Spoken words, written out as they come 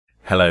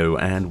Hello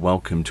and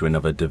welcome to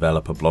another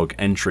developer blog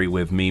entry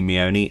with me,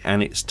 Meoni,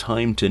 and it's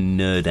time to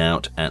nerd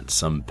out at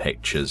some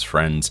pictures,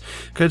 friends.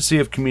 Courtesy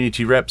of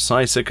community rep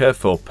Saisaka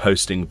for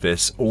posting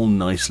this all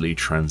nicely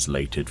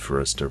translated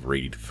for us to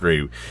read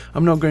through.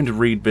 I'm not going to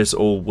read this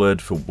all word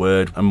for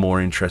word. I'm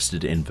more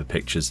interested in the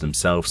pictures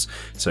themselves,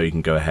 so you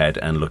can go ahead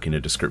and look in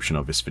the description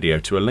of this video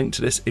to a link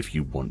to this if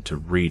you want to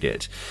read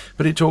it.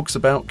 But it talks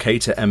about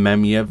Keita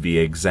Ememiya, the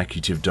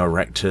executive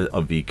director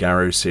of the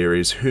Garo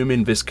series, whom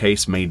in this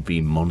case made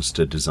the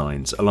monster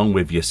designs, along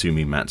with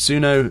Yasumi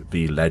Matsuno,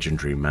 the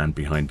legendary man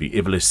behind the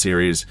Ivalice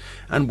series,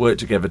 and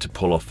worked together to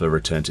pull off the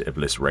Return to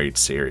Ivalice Raid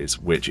series,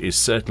 which is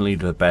certainly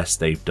the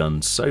best they've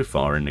done so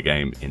far in the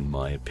game, in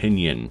my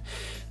opinion.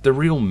 The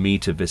real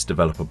meat of this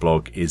developer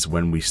blog is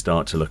when we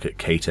start to look at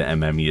Keita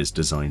Ememiya's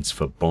designs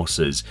for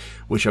bosses,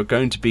 which are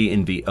going to be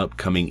in the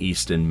upcoming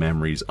Eastern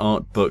Memories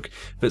art book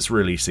that's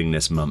releasing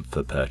this month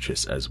for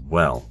purchase as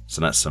well, so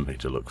that's something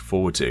to look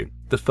forward to.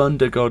 The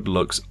Thunder God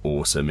looks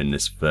awesome in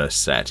this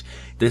first set.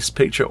 This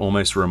picture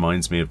almost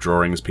reminds me of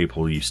drawings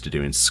people used to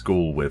do in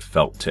school with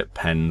felt tip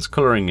pens,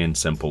 colouring in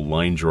simple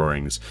line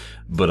drawings,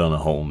 but on a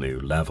whole new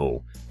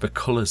level. The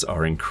colours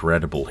are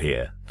incredible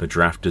here. The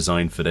draft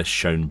design for this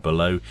shown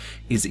below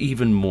is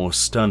even more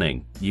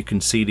stunning. You can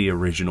see the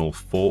original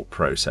thought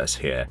process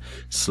here,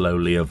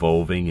 slowly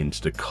evolving into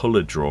the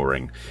colour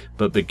drawing,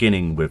 but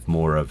beginning with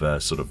more of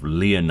a sort of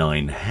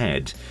leonine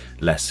head,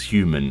 less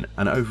human,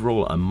 and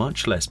overall a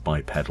much less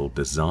bipedal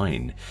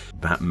design.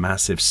 That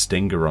massive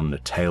stinger on the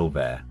tail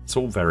there, it's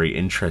all very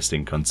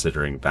interesting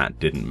considering that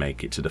didn't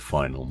make it to the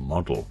final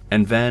model.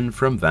 And then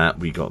from that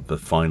we got the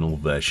final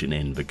version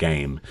in the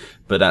game,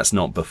 but that's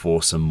not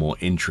before some more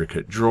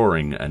intricate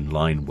drawing and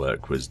line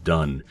work was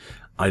done.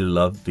 I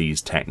love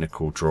these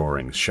technical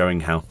drawings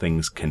showing how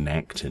things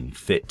connect and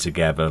fit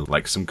together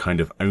like some kind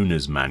of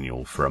owner's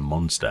manual for a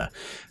monster.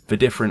 The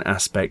different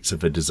aspects of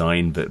the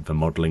design that the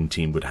modelling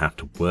team would have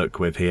to work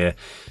with here,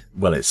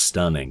 well, it's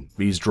stunning.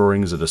 These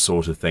drawings are the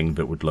sort of thing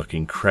that would look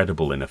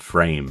incredible in a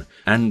frame.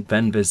 And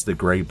then there's the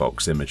grey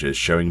box images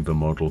showing the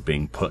model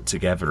being put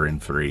together in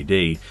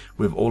 3D,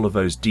 with all of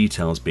those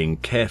details being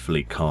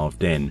carefully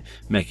carved in,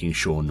 making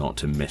sure not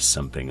to miss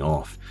something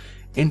off.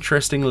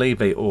 Interestingly,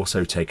 they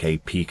also take a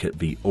peek at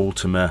the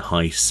Ultima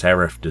High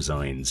Seraph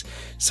designs,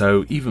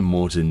 so even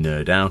more to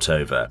nerd out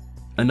over.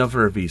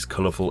 Another of these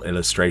colourful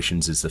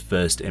illustrations is the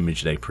first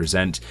image they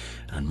present,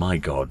 and my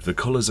god, the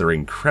colours are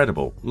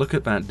incredible. Look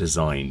at that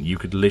design. You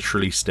could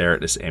literally stare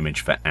at this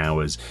image for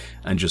hours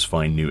and just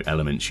find new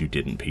elements you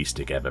didn't piece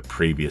together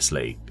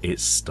previously.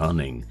 It's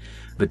stunning.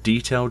 The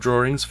detail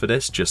drawings for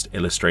this just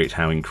illustrate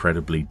how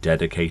incredibly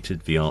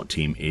dedicated the art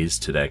team is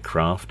to their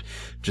craft.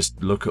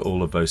 Just look at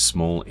all of those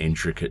small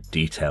intricate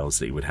details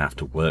that you would have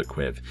to work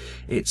with.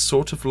 It's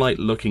sort of like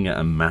looking at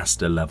a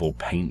master level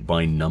paint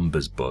by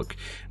numbers book,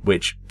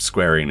 which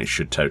Square Enix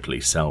should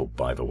totally sell,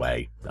 by the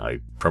way.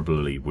 I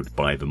probably would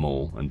buy them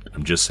all, and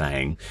I'm just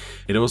saying.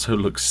 It also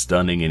looks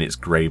stunning in its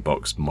grey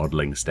box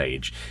modelling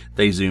stage.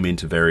 They zoom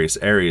into various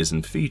areas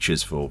and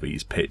features for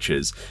these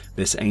pictures.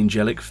 This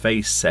angelic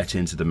face set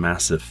into the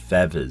mass of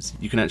feathers.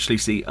 You can actually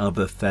see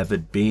other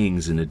feathered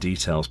beings in the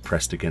details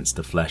pressed against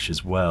the flesh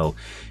as well.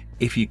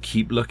 If you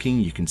keep looking,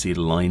 you can see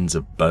lines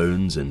of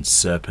bones and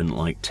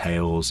serpent-like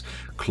tails,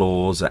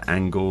 claws at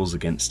angles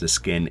against the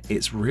skin.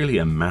 It's really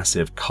a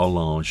massive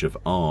collage of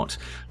art,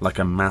 like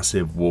a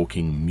massive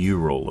walking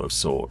mural of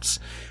sorts.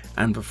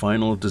 And the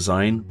final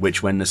design,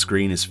 which when the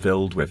screen is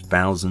filled with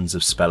thousands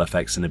of spell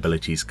effects and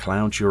abilities,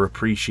 clouds your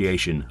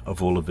appreciation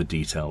of all of the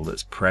detail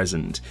that's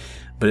present.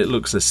 But it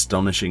looks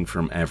astonishing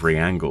from every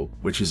angle,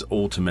 which is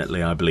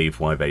ultimately, I believe,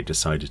 why they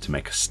decided to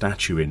make a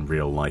statue in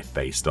real life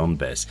based on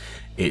this.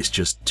 It's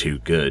just too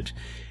good.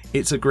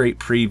 It's a great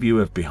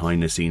preview of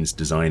behind the scenes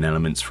design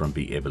elements from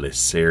the Ivalice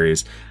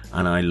series,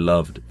 and I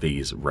loved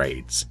these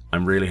raids.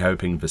 I'm really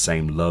hoping the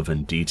same love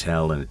and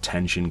detail and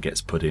attention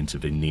gets put into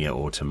the Nier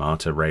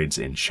Automata raids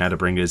in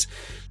Shadowbringers.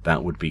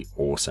 That would be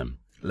awesome.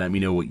 Let me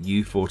know what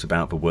you thought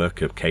about the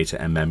work of Keita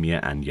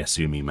Ememiya and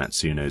Yasumi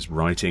Matsuno's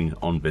writing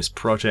on this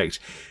project,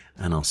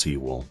 and I'll see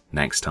you all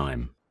next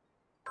time.